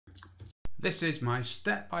This is my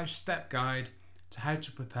step-by-step guide to how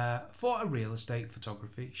to prepare for a real estate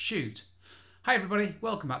photography shoot. Hi everybody,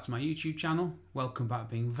 welcome back to my YouTube channel. Welcome back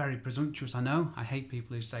being very presumptuous, I know. I hate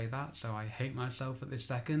people who say that, so I hate myself at this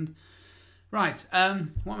second. Right,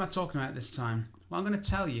 what am I talking about this time? Well, I'm going to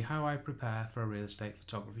tell you how I prepare for a real estate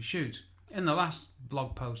photography shoot. In the last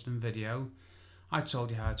blog post and video, I told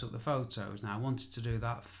you how I took the photos. Now I wanted to do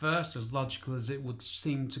that first, as logical as it would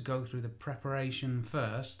seem to go through the preparation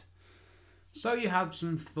first. So you had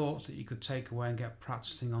some thoughts that you could take away and get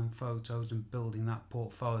practicing on photos and building that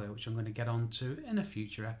portfolio, which I'm going to get onto in a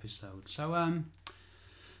future episode. So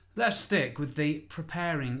let's stick with the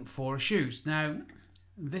preparing for a shoot. Now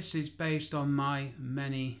this is based on my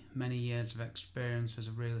many years of experience as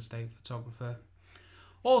a real estate photographer,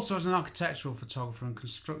 also as an architectural photographer and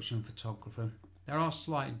construction photographer. There are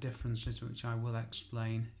slight differences which I will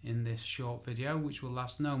explain in this short video, which will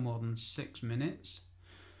last no more than 6 minutes.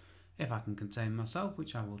 If I can contain myself,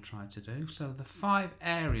 which I will try to do. So the 5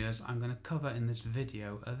 areas I'm going to cover in this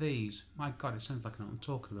video are these. My God, it sounds like I know what I'm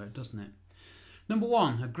talking about, doesn't it? Number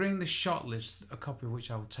 1, agreeing the shot list, a copy of which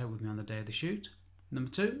I will take with me on the day of the shoot. Number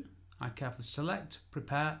 2, I carefully select,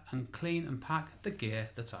 prepare and clean and pack the gear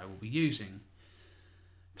that I will be using.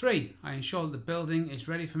 3, I ensure that the building is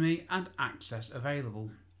ready for me and access available.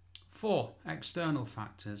 4, external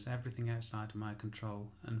factors, everything outside of my control.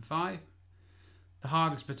 And 5, the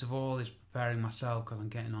hardest bit of all is preparing myself, because I'm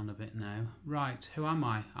getting on a bit now. Right, who am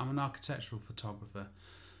I? I'm an architectural photographer.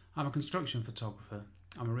 I'm a construction photographer.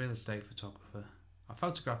 I'm a real estate photographer. I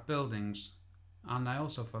photograph buildings, and I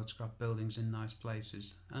also photograph buildings in nice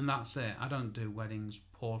places. And that's it. I don't do weddings,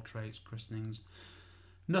 portraits, christenings.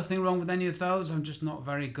 Nothing wrong with any of those. I'm just not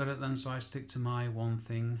very good at them, so I stick to my one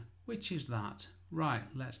thing, which is that. Right,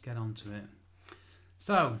 let's get on to it.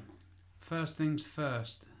 So, first things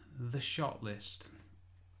first. The shot list.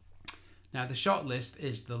 Now the shot list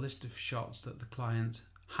is the list of shots that the client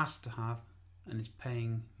has to have and is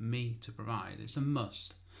paying me to provide. It's a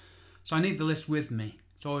must. So I need the list with me.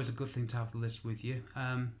 It's always a good thing to have the list with you.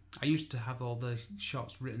 I used to have all the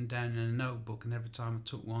shots written down in a notebook, and every time I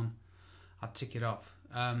took one I'd tick it off.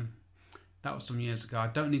 That was some years ago. I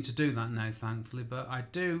don't need to do that now, thankfully, but I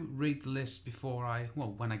do read the list before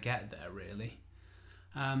when I get there really.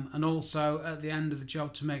 And also at the end of the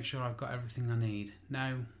job to make sure I've got everything I need.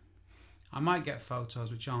 Now, I might get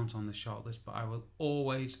photos which aren't on the shot list, but I will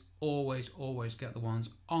always get the ones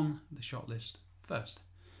on the shot list first.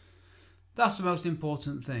 That's the most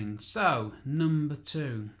important thing. So, number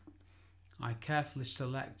 2, I carefully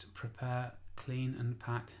select, prepare, clean and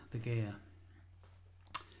pack the gear.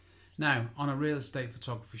 Now, on a real estate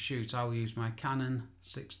photography shoot, I will use my Canon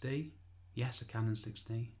 6D. Yes, a Canon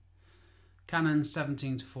 6D. Canon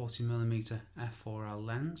 17 to 40mm f4L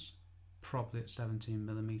lens, probably at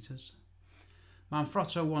 17mm.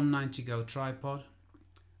 Manfrotto 190 Go tripod,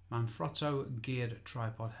 Manfrotto geared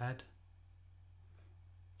tripod head,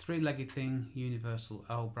 3-legged thing universal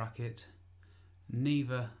L bracket,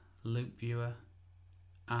 Neva loop viewer,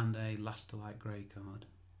 and a Lasterlight grey card.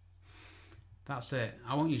 That's it.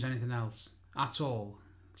 I won't use anything else at all.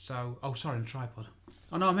 So, oh sorry, and tripod.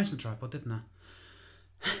 Oh no, I mentioned the tripod, didn't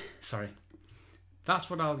I? Sorry.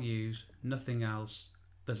 That's what I'll use, nothing else.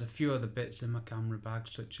 There's a few other bits in my camera bag,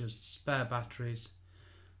 such as spare batteries,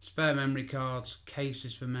 spare memory cards,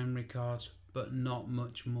 cases for memory cards, but not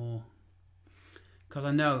much more, because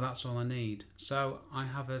I know that's all I need. So I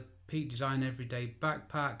have a Peak Design Everyday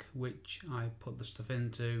backpack, which I put the stuff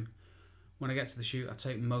into. When I get to the shoot, I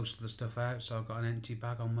take most of the stuff out, so I've got an empty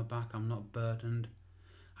bag on my back. I'm not burdened.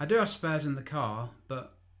 I do have spares in the car,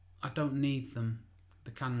 but I don't need them.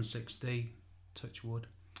 The Canon 6D, touch wood,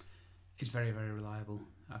 is very reliable.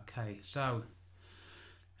 Okay, so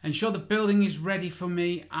ensure the building is ready for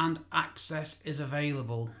me and access is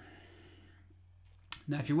available.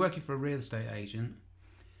 Now, if you're working for a real estate agent,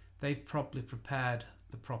 they've probably prepared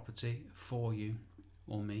the property for you,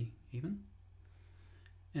 or me even,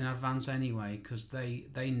 in advance anyway, because they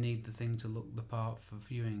need the thing to look the part for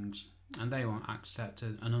viewings, and they won't accept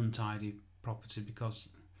an untidy property because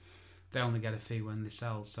they only get a fee when they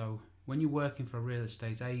sell. So when you're working for a real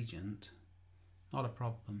estate agent, not a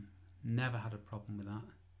problem. Never had a problem with that.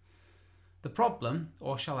 The problem,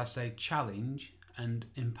 or shall I say challenge and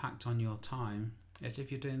impact on your time, is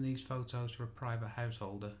if you're doing these photos for a private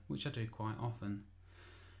householder, which I do quite often.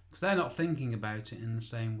 Because they're not thinking about it in the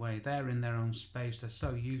same way. They're in their own space, they're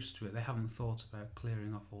so used to it, they haven't thought about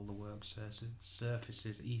clearing off all the work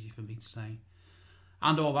surfaces, easy for me to say,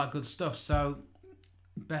 and all that good stuff. So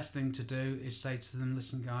best thing to do is say to them,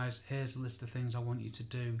 listen guys, here's a list of things I want you to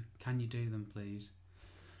do. Can you do them please?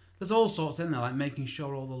 There's all sorts in there, like making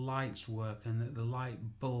sure all the lights work and that the light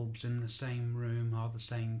bulbs in the same room are the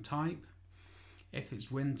same type. If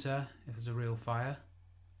it's winter, if there's a real fire,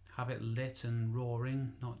 have it lit and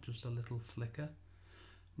roaring, not just a little flicker.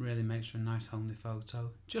 Really makes for a nice homely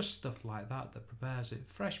photo. Just stuff like that that prepares it.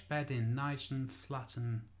 Fresh bedding, nice and flat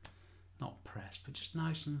and not pressed, but just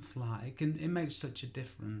nice and flat. It makes such a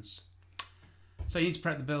difference. So you need to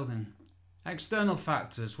prep the building. External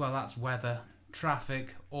factors, well, that's weather,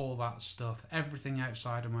 traffic, all that stuff. Everything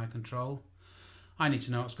outside of my control. I need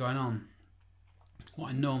to know what's going on.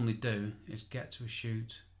 What I normally do is get to a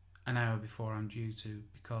shoot an hour before I'm due to,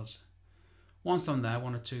 because once I'm there,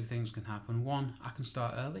 one or two things can happen. One, I can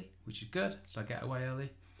start early, which is good, so I get away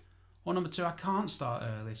early. Or number two, I can't start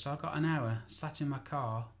early, so I've got an hour sat in my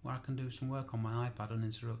car where I can do some work on my iPad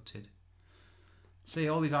uninterrupted. See,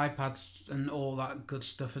 all these iPads and all that good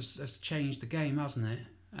stuff has changed the game, hasn't it?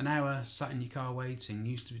 An hour sat in your car waiting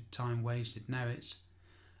used to be time wasted. Now it's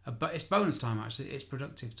bonus time, actually. It's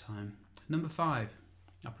productive time. Number 5,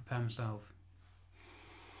 I prepare myself.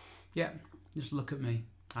 Yeah, just look at me.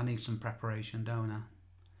 I need some preparation, don't I?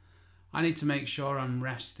 I need to make sure I'm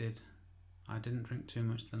rested. I didn't drink too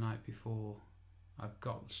much the night before. I've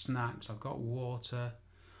got snacks, I've got water,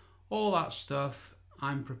 all that stuff.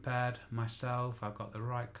 I'm prepared myself. I've got the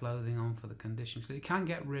right clothing on for the conditions. It can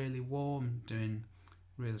get really warm doing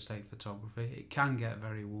real estate photography. It can get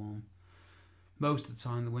very warm. Most of the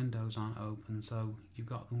time the windows aren't open, so you've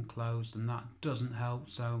got them closed, and that doesn't help.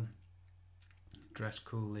 So dress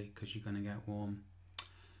coolly because you're going to get warm.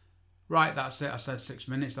 Right, that's it. I said 6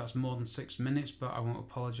 minutes. That's more than 6 minutes, but I won't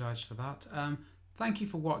apologise for that. Thank you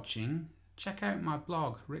for watching. Check out my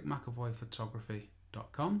blog,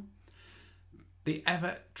 rickmcavoyphotography.com. The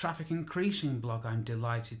ever traffic increasing blog, I'm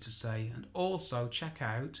delighted to say. And also check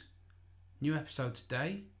out, new episode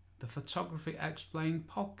today, the Photography Explained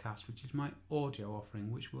podcast, which is my audio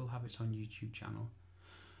offering, which will have its own YouTube channel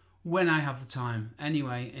when I have the time.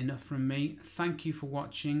 Anyway, enough from me. Thank you for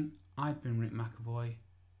watching. I've been Rick McEvoy.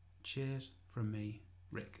 Cheers from me,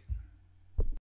 Rick.